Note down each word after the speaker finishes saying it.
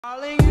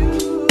Hello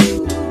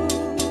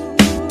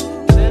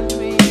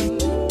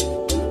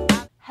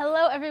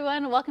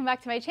everyone, welcome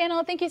back to my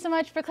channel. Thank you so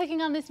much for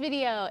clicking on this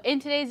video. In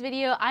today's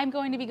video, I'm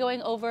going to be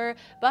going over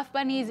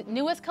Buffbunny's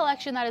newest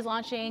collection that is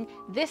launching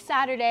this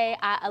Saturday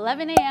at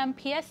 11 a.m.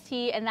 PST,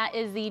 and that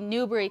is the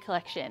Nubre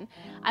collection.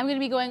 I'm going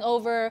to be going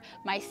over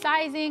my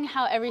sizing,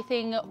 how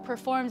everything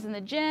performs in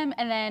the gym,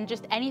 and then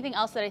just anything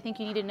else that I think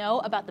you need to know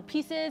about the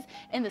pieces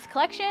in this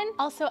collection.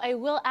 Also, I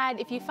will add,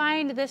 if you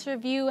find this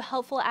review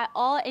helpful at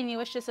all and you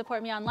wish to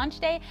support me on lunch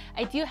day,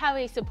 I do have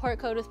a support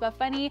code with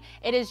Buffbunny.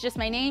 It is just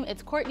my name,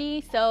 it's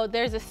Courtney. So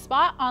there's a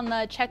spot on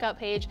the checkout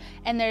page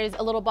and there's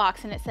a little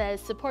box and it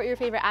says support your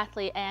favorite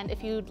athlete, and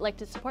if you'd like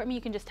to support me,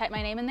 you can just type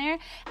my name in there,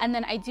 and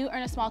then I do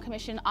earn a small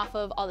commission off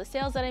of all the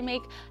sales that I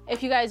make.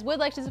 If you guys would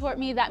like to support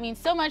me, that means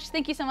so much.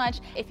 Thank you so much.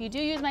 If you do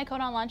use my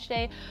code on lunch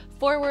day,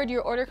 forward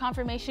your order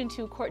confirmation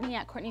to Courtney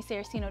at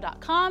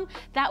CourtneySarracino.com.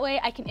 That way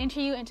I can enter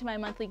you into my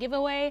monthly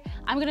giveaway.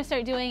 I'm gonna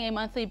start doing a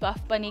monthly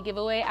Buffbunny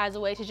giveaway as a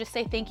way to just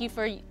say thank you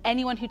for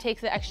anyone who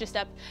takes the extra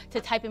step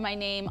to type in my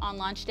name on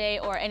launch day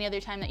or any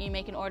other time that you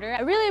make an order.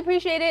 I really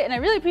appreciate it, and I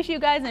really appreciate you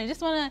guys,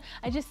 and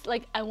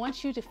I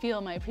want you to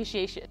feel my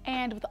appreciation.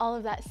 And with all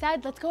of that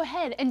said, let's go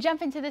ahead and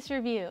jump into this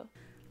review.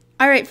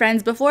 Alright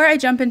friends, before I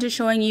jump into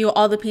showing you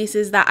all the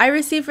pieces that I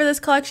received for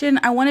this collection,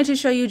 I wanted to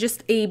show you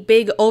just a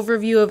big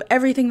overview of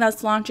everything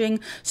that's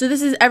launching. So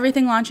this is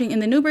everything launching in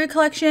the Nubre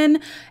collection,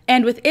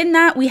 and within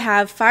that we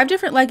have 5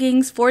 different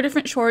leggings, 4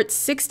 different shorts,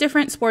 6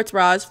 different sports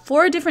bras,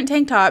 4 different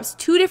tank tops,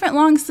 2 different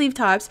long sleeve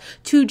tops,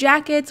 2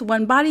 jackets,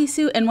 1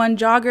 bodysuit, and 1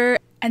 jogger.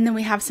 And then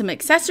we have some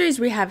accessories.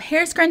 We have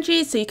hair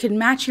scrunchies so you can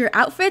match your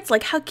outfits.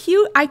 Like, how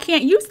cute. I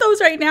can't use those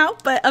right now,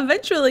 but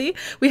eventually.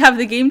 We have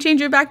the Game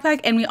Changer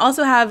backpack, and we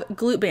also have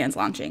glute bands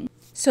launching.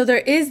 So there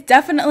is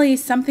definitely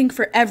something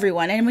for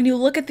everyone. And when you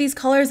look at these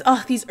colors,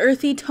 oh, these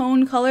earthy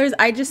tone colors,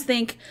 I just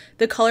think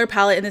the color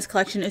palette in this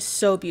collection is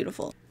so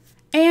beautiful.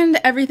 And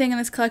everything in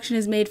this collection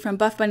is made from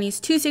Buffbunny's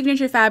 2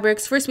 signature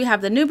fabrics. First, we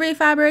have the Nubre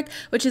fabric,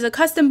 which is a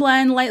custom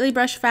blend, lightly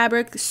brushed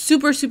fabric,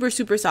 super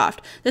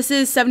soft. This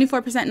is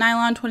 74%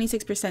 nylon,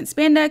 26%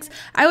 spandex.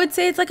 I would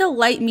say it's like a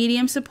light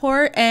medium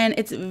support, and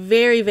it's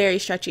very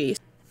stretchy.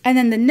 And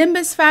then the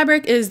Nimbus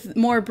fabric is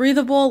more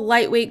breathable,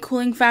 lightweight,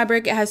 cooling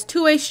fabric. It has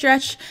 2-way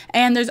stretch,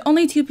 and there's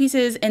only 2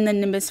 pieces in the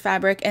Nimbus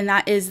fabric, and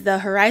that is the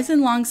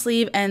Horizon long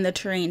sleeve and the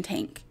Terrain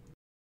tank.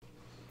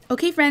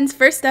 Okay friends,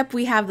 first up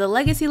we have the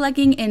Legacy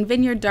legging in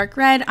Vineyard Dark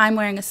Red. I'm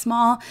wearing a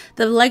small.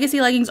 The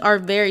Legacy leggings are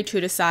very true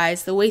to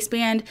size. The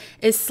waistband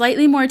is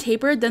slightly more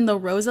tapered than the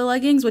Rosa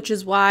leggings, which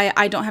is why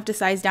I don't have to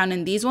size down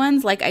in these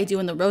ones like I do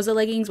in the Rosa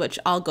leggings, which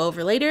I'll go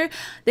over later.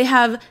 They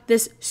have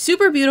this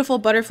super beautiful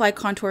butterfly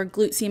contour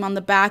glute seam on the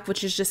back,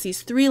 which is just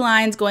these 3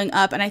 lines going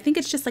up, and I think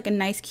it's just like a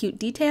nice cute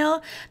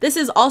detail. This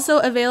is also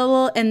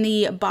available in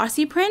the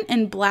Bossy print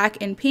in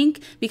black and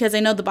pink, because I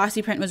know the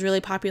Bossy print was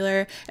really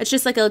popular. It's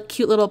just like a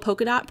cute little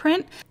polka dot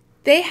print.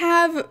 They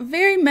have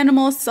very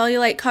minimal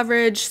cellulite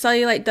coverage.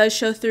 Cellulite does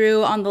show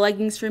through on the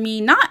leggings for me,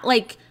 not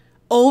like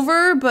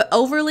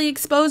overly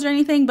exposed or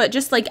anything, but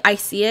just like I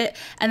see it.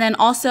 And then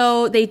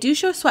also they do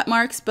show sweat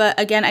marks, but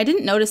again, I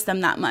didn't notice them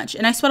that much,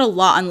 and I sweat a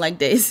lot on leg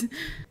days.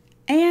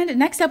 And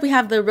next up we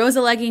have the Rosa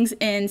leggings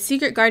in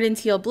Secret Garden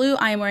Teal Blue.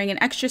 I am wearing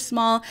an extra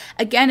small.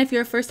 Again, if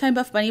you're a first time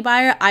Buffbunny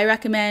buyer, I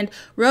recommend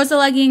Rosa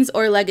leggings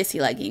or Legacy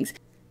leggings.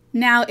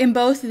 Now, in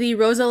both the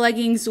Rosa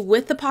leggings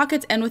with the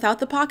pockets and without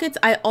the pockets,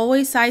 I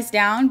always size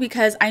down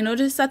because I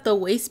noticed that the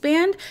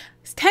waistband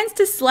tends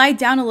to slide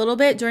down a little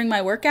bit during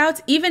my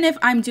workouts, even if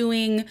I'm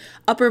doing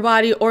upper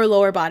body or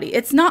lower body.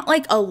 It's not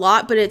like a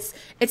lot, but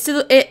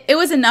it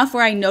was enough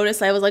where I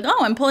noticed. I was like,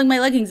 oh, I'm pulling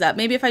my leggings up.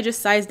 Maybe if I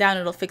just size down,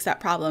 it'll fix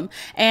that problem.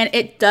 And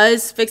it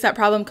does fix that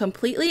problem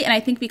completely. And I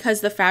think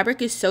because the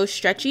fabric is so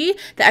stretchy,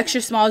 the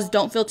extra smalls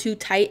don't feel too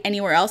tight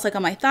anywhere else, like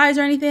on my thighs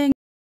or anything.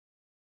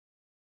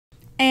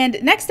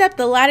 And next up,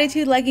 the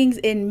Latitude leggings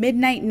in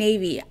Midnight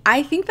Navy.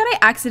 I think that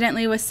I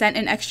accidentally was sent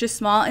an extra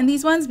small in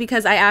these ones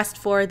because I asked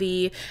for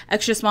the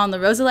extra small in the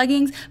Rosa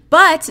leggings,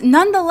 but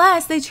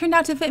nonetheless, they turned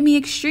out to fit me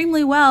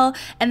extremely well,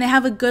 and they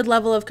have a good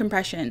level of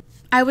compression.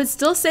 I would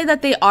still say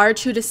that they are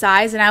true to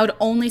size, and I would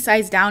only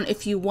size down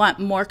if you want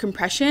more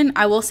compression.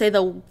 I will say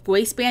the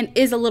waistband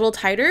is a little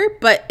tighter,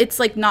 but it's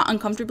like not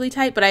uncomfortably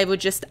tight, but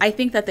I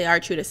think that they are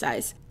true to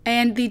size.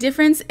 And the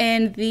difference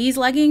in these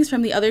leggings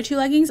from the other 2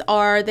 leggings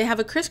are they have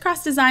a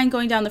crisscross design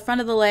going down the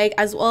front of the leg,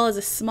 as well as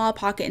a small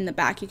pocket in the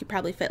back. You could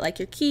probably fit like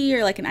your key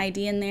or like an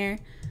ID in there.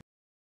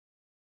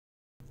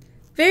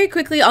 Very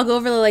quickly, I'll go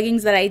over the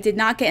leggings that I did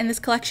not get in this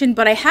collection,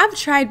 but I have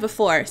tried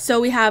before. So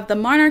we have the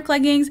Monarch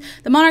leggings.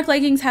 The Monarch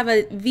leggings have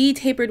a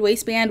V-tapered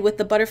waistband with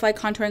the butterfly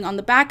contouring on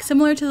the back,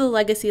 similar to the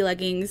Legacy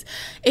leggings.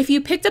 If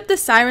you picked up the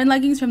Siren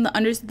leggings from the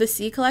Under the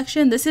Sea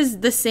collection, this is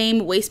the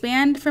same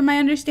waistband from my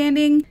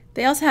understanding.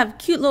 They also have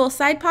cute little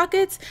side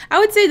pockets. I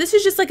would say this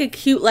is just like a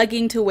cute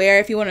legging to wear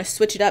if you want to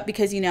switch it up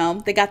because, you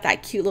know, they got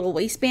that cute little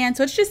waistband.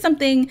 So it's just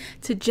something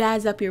to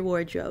jazz up your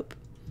wardrobe.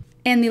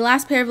 And the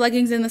last pair of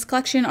leggings in this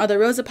collection are the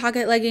Rosa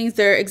pocket leggings.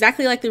 They're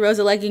exactly like the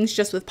Rosa leggings,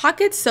 just with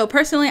pockets. So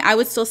personally, I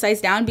would still size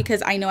down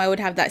because I know I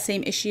would have that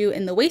same issue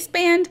in the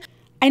waistband.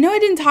 I know I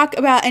didn't talk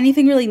about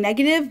anything really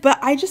negative, but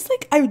I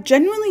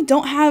genuinely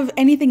don't have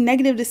anything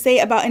negative to say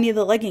about any of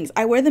the leggings.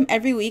 I wear them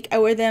every week. I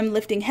wear them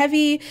lifting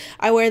heavy.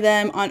 I wear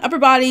them on upper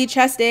body,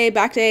 chest day,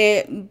 back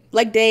day,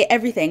 leg day,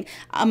 everything.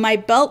 My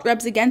belt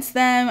rubs against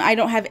them. I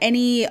don't have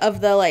any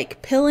of the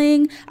like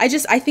pilling. I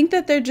think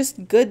that they're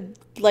just good,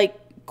 like,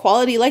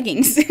 quality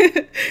leggings.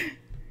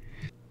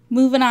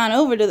 Moving on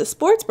over to the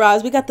sports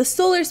bras, we got the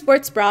Solar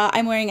Sports Bra.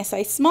 I'm wearing a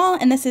size small,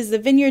 and this is the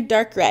Vineyard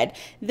Dark Red.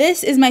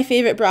 This is my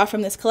favorite bra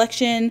from this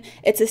collection.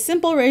 It's a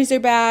simple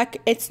razor back.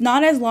 It's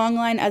not as long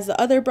line as the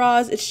other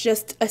bras. It's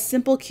just a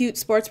simple, cute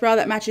sports bra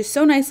that matches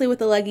so nicely with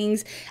the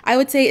leggings. I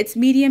would say it's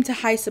medium to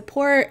high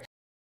support.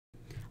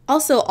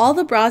 Also, all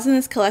the bras in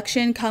this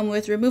collection come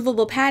with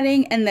removable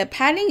padding, and the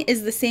padding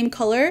is the same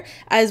color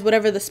as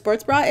whatever the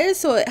sports bra is,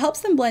 so it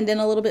helps them blend in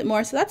a little bit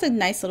more, so that's a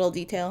nice little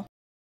detail.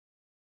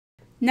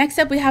 Next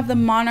up, we have the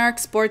Monarch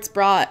Sports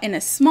Bra in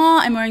a small.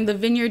 I'm wearing the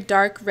Vineyard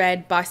Dark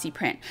Red Bossy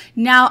Print.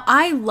 Now,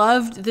 I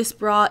loved this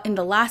bra in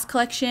the last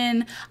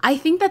collection. I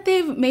think that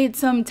they've made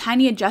some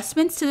tiny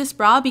adjustments to this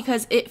bra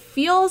because it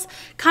feels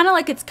kind of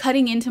like it's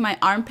cutting into my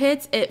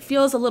armpits. It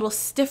feels a little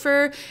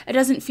stiffer. It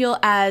doesn't feel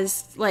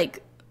as,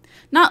 like,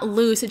 not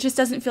loose, it just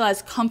doesn't feel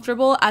as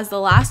comfortable as the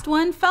last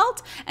one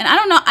felt. And I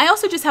don't know, I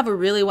also just have a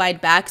really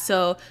wide back,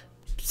 so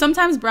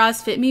sometimes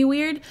bras fit me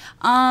weird.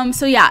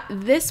 So yeah,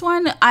 this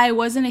one I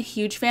wasn't a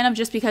huge fan of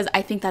just because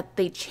I think that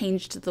they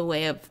changed the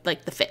way of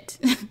like the fit.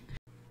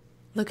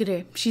 Look at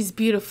her, she's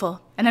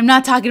beautiful. And I'm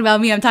not talking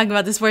about me, I'm talking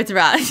about the sports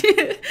bra.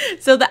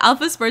 So the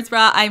Alpha Sports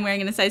Bra I'm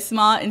wearing in a size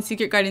small in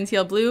Secret Garden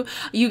Teal Blue.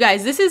 You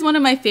guys, this is one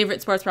of my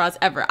favorite sports bras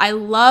ever. I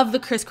love the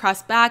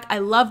crisscross back. I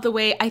love the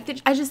way, I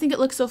just think it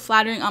looks so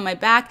flattering on my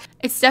back.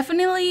 It's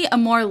definitely a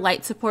more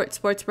light support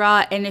sports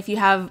bra, and if you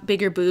have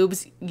bigger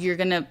boobs, you're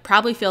gonna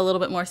probably feel a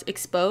little bit more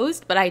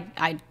exposed, but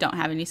I don't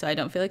have any, so I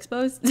don't feel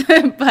exposed.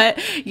 But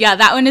yeah,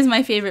 that one is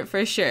my favorite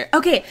for sure.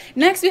 Okay,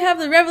 next we have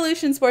the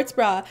Revolution Sports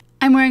Bra.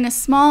 I'm wearing a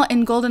small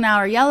in Golden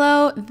Hour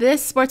Yellow.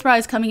 This sports bra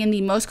is coming in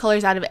the most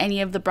colors out of any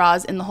of the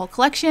bras in the whole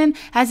collection. It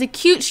has a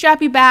cute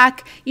strappy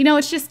back. You know,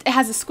 it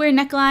has a square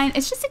neckline.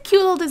 It's just a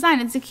cute little design.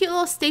 It's a cute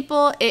little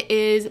staple. It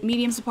is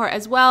medium support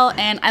as well,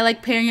 and I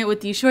like pairing it with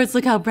these shorts.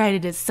 Look how bright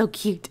it is, so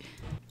cute.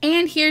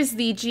 And here's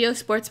the Geo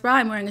Sports Bra.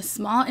 I'm wearing a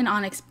small in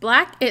Onyx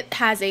Black. It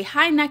has a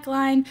high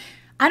neckline.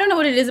 I don't know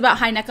what it is about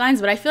high necklines,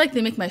 but I feel like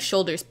they make my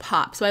shoulders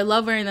pop. So I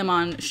love wearing them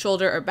on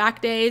shoulder or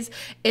back days.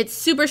 It's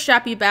super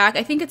strappy back.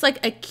 I think it's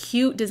like a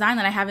cute design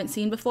that I haven't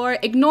seen before.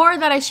 Ignore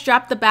that I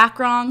strapped the back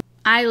wrong.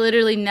 I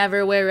literally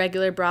never wear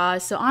regular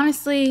bras, so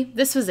honestly,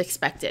 this was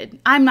expected.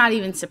 I'm not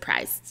even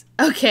surprised.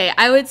 Okay,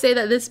 I would say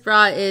that this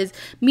bra is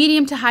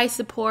medium to high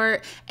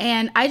support,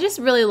 and I just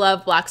really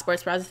love black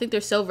sports bras. I think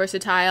they're so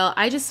versatile.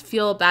 I just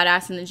feel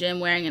badass in the gym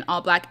wearing an all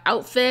black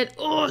outfit.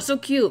 Oh, so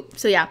cute.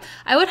 So yeah,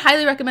 I would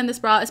highly recommend this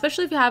bra,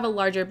 especially if you have a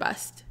larger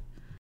bust.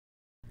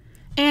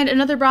 And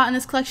another bra in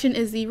this collection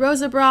is the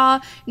Rosa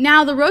bra.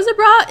 Now, the Rosa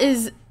bra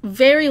is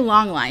very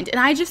long lined, and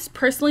I just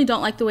personally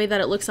don't like the way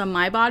that it looks on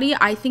my body.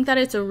 I think that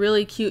it's a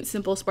really cute,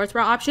 simple sports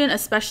bra option,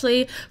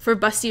 especially for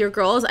bustier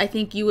girls. I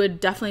think you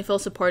would definitely feel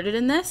supported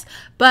in this.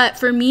 But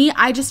for me,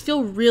 I just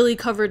feel really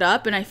covered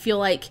up, and I feel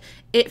like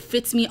it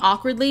fits me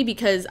awkwardly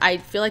because I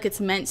feel like it's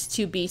meant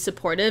to be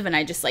supportive, and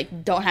I just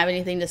like don't have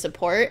anything to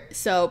support.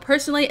 So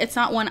personally, it's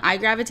not one I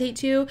gravitate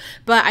to,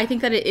 but I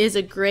think that it is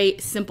a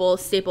great, simple,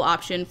 staple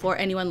option for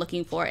anyone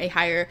looking for a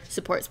higher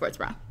support sports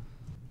bra.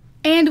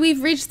 And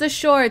we've reached the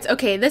shorts.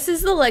 Okay, this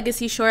is the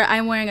Legacy short.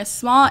 I'm wearing a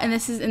small, and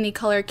this is in the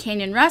color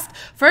Canyon Rust.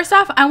 First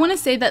off, I want to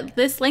say that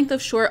this length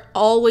of short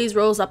always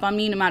rolls up on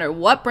me no matter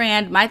what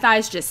brand. My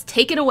thighs just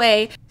take it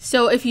away.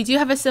 So if you do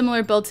have a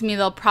similar build to me,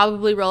 they'll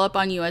probably roll up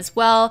on you as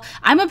well.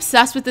 I'm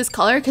obsessed with this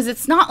color because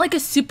it's not like a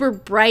super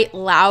bright,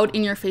 loud,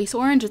 in-your-face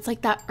orange. It's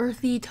like that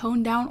earthy,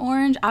 toned-down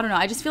orange. I don't know.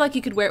 I just feel like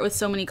you could wear it with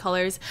so many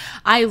colors.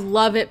 I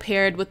love it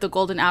paired with the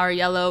Golden Hour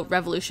Yellow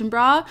Revolution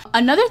bra.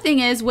 Another thing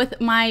is with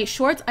my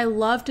shorts, I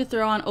love to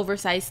throw on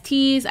oversized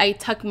tees. I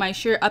tuck my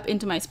shirt up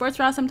into my sports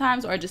bra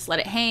sometimes, or I just let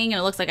it hang and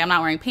it looks like I'm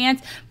not wearing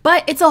pants,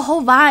 but it's a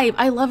whole vibe.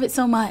 I love it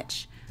so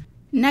much.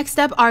 Next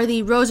up are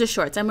the Rosa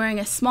shorts. I'm wearing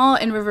a small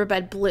in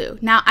Riverbed Blue.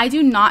 Now, I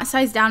do not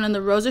size down in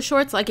the Rosa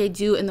shorts like I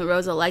do in the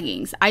Rosa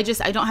leggings. I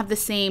don't have the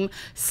same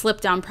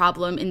slip down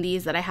problem in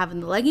these that I have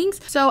in the leggings.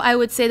 So I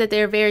would say that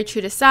they're very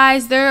true to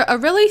size. They're a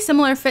really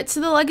similar fit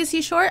to the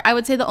Legacy short. I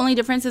would say the only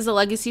difference is the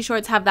Legacy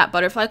shorts have that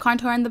butterfly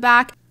contour in the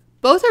back.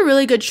 Both are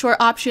really good short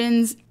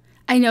options.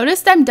 I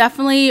noticed I'm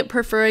definitely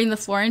preferring the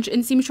 4-inch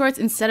inseam shorts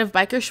instead of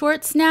biker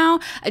shorts now.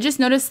 I just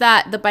noticed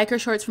that the biker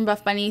shorts from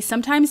Buffbunny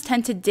sometimes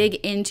tend to dig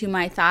into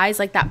my thighs,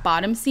 like that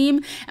bottom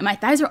seam, and my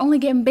thighs are only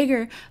getting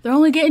bigger. They're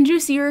only getting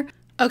juicier.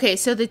 Okay,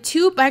 so the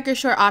two biker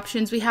short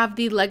options, we have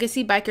the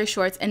Legacy biker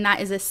shorts, and that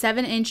is a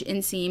 7-inch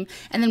inseam,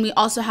 and then we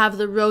also have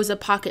the Rosa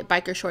pocket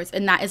biker shorts,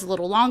 and that is a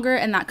little longer,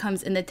 and that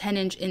comes in the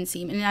 10-inch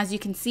inseam. And as you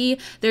can see,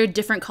 there are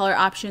different color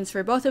options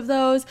for both of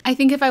those. I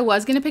think if I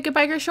was gonna pick a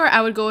biker short,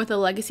 I would go with the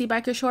Legacy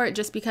biker short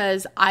just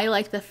because I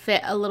like the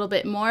fit a little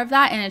bit more of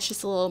that, and it's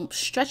just a little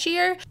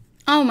stretchier.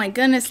 Oh my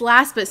goodness,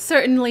 last but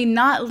certainly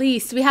not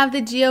least, we have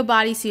the Geo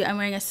bodysuit. I'm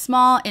wearing a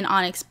small in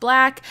onyx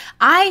black.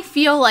 I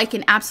feel like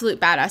an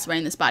absolute badass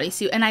wearing this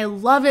bodysuit, and I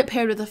love it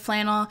paired with a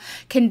flannel.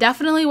 Can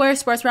definitely wear a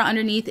sports bra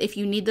underneath if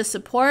you need the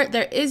support.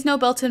 There is no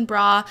built-in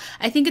bra.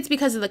 I think it's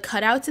because of the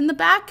cutouts in the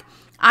back.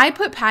 I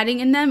put padding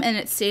in them and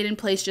it stayed in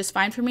place just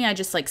fine for me. I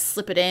just like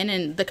slip it in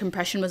and the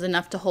compression was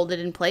enough to hold it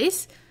in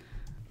place.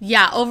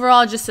 Yeah,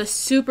 overall just a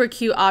super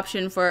cute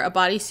option for a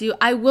bodysuit.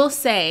 I will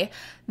say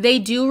they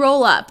do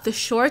roll up. The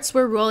shorts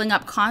were rolling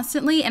up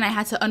constantly and I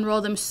had to unroll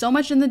them so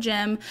much in the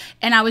gym,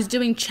 and I was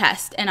doing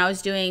chest and I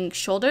was doing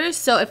shoulders.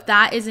 So if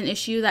that is an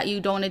issue that you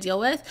don't want to deal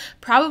with,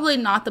 probably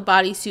not the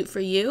bodysuit for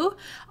you.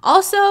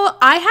 Also,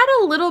 I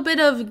had a little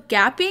bit of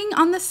gapping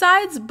on the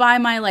sides by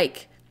my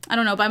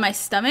by my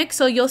stomach.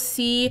 So you'll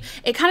see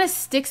it kind of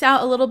sticks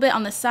out a little bit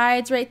on the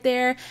sides right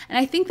there. And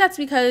I think that's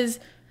because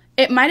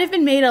it might have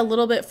been made a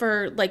little bit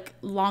for like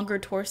longer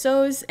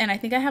torsos, and I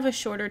think I have a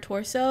shorter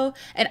torso,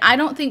 and I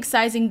don't think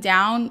sizing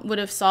down would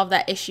have solved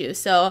that issue.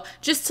 So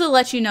just to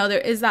let you know, there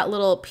is that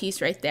little piece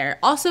right there.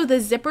 Also, the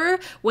zipper,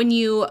 when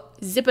you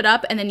zip it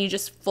up and then you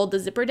just fold the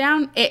zipper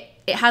down, it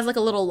has like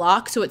a little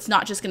lock, so it's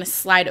not just gonna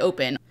slide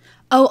open.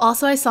 Oh,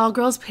 also I saw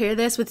girls pair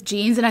this with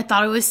jeans and I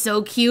thought it was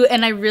so cute,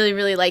 and I really,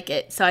 really like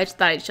it. So I just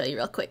thought I'd show you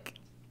real quick.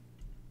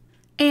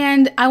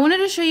 And I wanted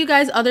to show you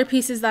guys other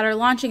pieces that are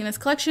launching in this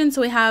collection. So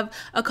we have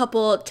a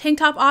couple tank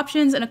top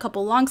options and a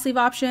couple long sleeve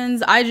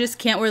options. I just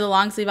can't wear the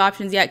long sleeve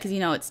options yet because, you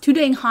know, it's too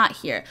dang hot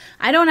here.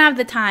 I don't have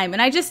the time.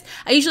 And I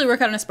usually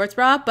work out in a sports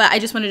bra, but I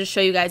just wanted to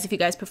show you guys if you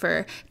guys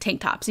prefer tank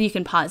tops. So you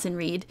can pause and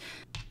read.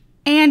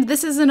 And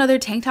this is another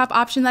tank top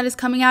option that is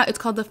coming out. It's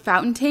called the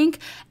Fountain Tank.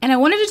 And I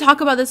wanted to talk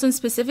about this one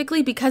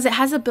specifically because it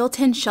has a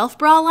built-in shelf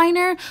bra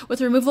liner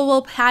with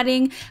removable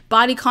padding,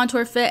 body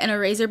contour fit, and a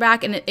razor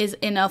back, and it is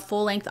in a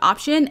full-length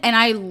option. And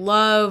I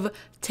love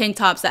tank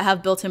tops that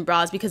have built-in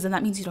bras because then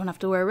that means you don't have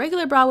to wear a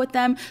regular bra with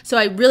them. So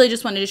I really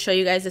just wanted to show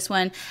you guys this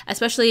one,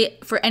 especially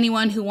for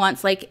anyone who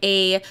wants like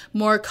a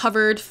more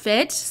covered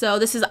fit.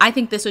 So I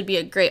think this would be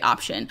a great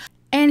option.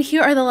 And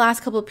here are the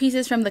last couple of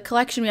pieces from the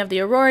collection. We have the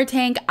Aurora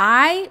tank.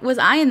 I was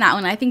eyeing that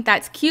one. I think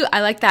that's cute.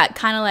 I like that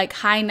kind of like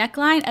high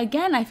neckline.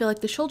 Again, I feel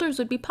like the shoulders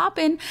would be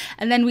popping.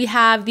 And then we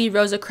have the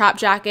Rosa crop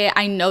jacket.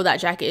 I know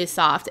that jacket is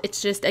soft.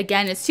 It's just,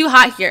 again, it's too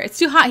hot here. It's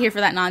too hot here for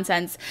that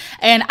nonsense.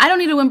 And I don't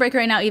need a windbreaker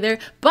right now either.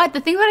 But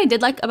the thing that I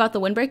did like about the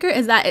windbreaker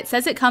is that it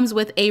says it comes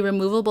with a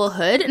removable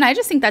hood. And I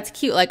just think that's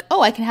cute. Like,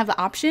 oh, I can have the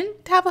option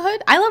to have a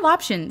hood. I love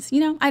options.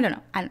 You know, I don't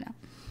know.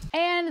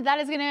 And that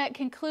is going to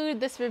conclude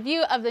this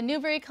review of the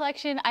Nubre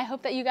collection. I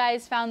hope that you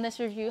guys found this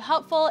review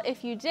helpful.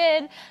 If you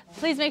did,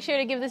 please make sure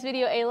to give this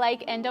video a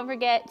like, and don't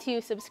forget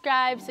to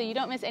subscribe so you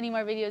don't miss any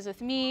more videos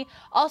with me.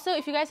 Also,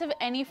 if you guys have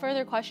any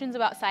further questions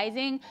about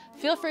sizing,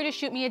 feel free to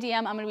shoot me a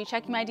DM. I'm going to be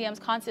checking my DMs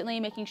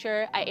constantly, making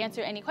sure I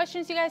answer any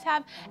questions you guys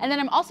have. And then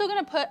I'm also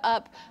going to put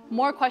up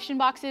more question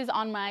boxes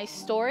on my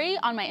story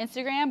on my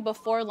Instagram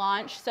before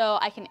launch so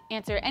I can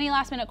answer any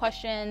last minute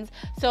questions.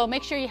 So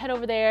make sure you head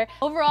over there.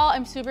 Overall,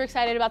 I'm super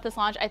excited about this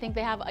launch. I think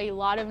they have a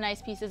lot of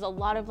nice pieces, a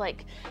lot of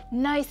like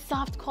nice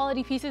soft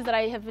quality pieces that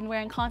I have been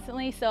wearing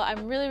constantly. So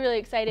I'm really, really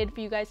excited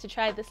for you guys to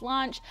try this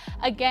launch.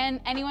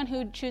 Again, anyone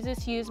who chooses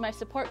to use my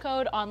support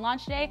code on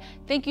launch day,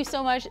 thank you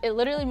so much. It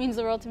literally means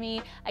the world to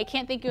me. I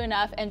can't thank you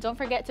enough. And don't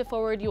forget to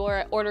forward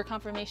your order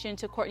confirmation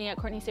to Courtney at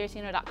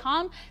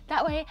CourtneySarracino.com.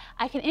 That way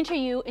I can enter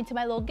you into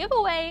my little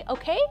giveaway,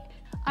 okay?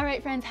 All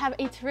right, friends, have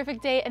a terrific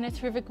day and a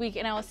terrific week,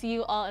 and I will see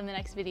you all in the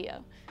next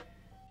video.